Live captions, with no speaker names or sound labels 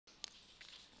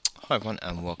Hi everyone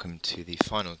and welcome to the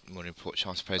final morning report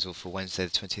chart appraisal for Wednesday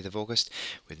the 20th of August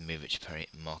with me, Richard Perry,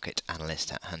 market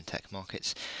analyst at Handtech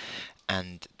Markets.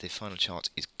 And the final chart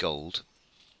is gold,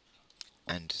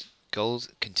 and gold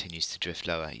continues to drift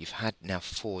lower. You've had now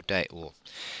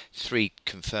 3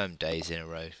 confirmed days in a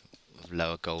row of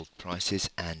lower gold prices,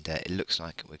 and it looks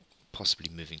like we're possibly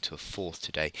moving to a fourth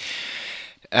today.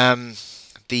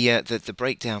 The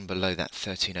breakdown below that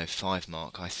 1305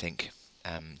 mark, I think,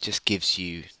 just gives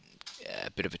you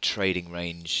a bit of a trading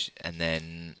range, and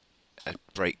then a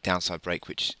downside break,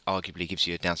 which arguably gives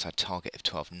you a downside target of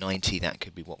 1290. That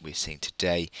could be what we're seeing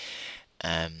today,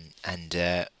 and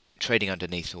trading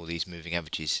underneath all these moving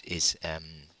averages is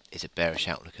a bearish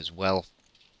outlook as well,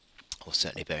 or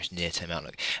certainly a bearish near-term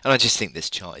outlook. And I just think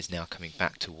this chart is now coming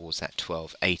back towards that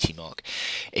 1280 mark.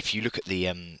 If you look at the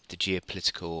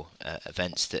geopolitical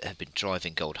events that have been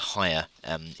driving gold higher,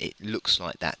 it looks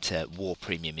like that war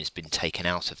premium has been taken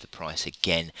out of the price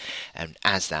again, and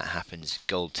as that happens,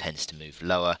 gold tends to move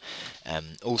lower.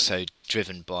 Also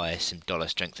driven by some dollar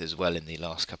strength as well in the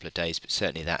last couple of days, but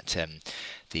certainly that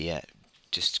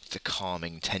just the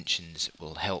calming tensions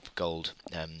will help gold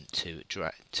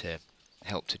to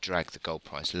help to drag the gold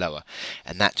price lower,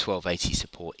 and that 1280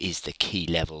 support is the key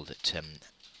level that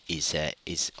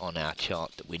is on our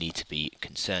chart that we need to be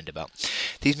concerned about.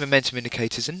 These momentum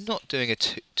indicators are not doing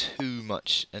too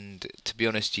much, and to be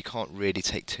honest, you can't really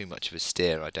take too much of a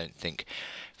steer, I don't think,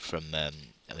 from. I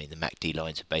mean, the MACD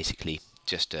lines are basically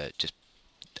just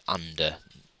under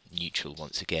neutral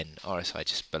once again. RSI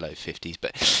just below 50s,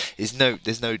 but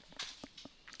there's no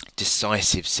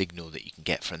decisive signal that you can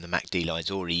get from the MACD lines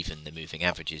or even the moving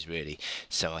averages, really.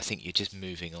 So I think you're just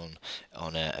moving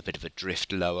on a bit of a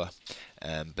drift lower,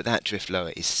 but that drift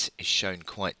lower is shown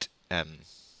quite,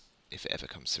 if it ever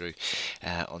comes through,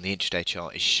 on the intraday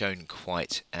chart, is shown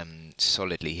quite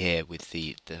solidly here, with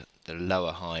the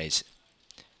lower highs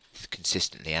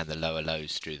consistently and the lower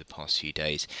lows through the past few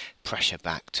days. Pressure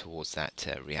back towards that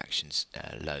reactions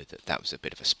low. That was a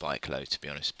bit of a spike low, to be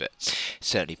honest, but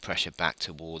certainly pressure back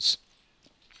towards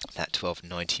that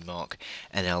 1290 mark,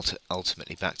 and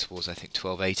ultimately back towards, I think,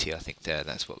 1280. I think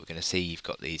that's what we're going to see. You've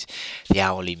got the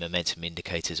hourly momentum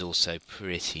indicators also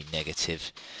pretty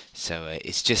negative, so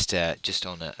it's just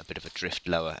on a bit of a drift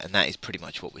lower, and that is pretty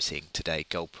much what we're seeing today.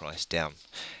 Gold price down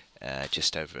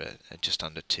just under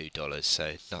 $2,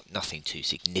 so nothing too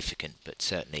significant, but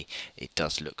certainly it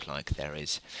does look like there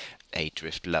is a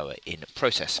drift lower in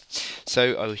process.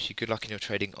 So I wish you good luck in your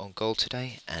trading on gold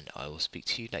today, and I will speak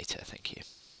to you later. Thank you.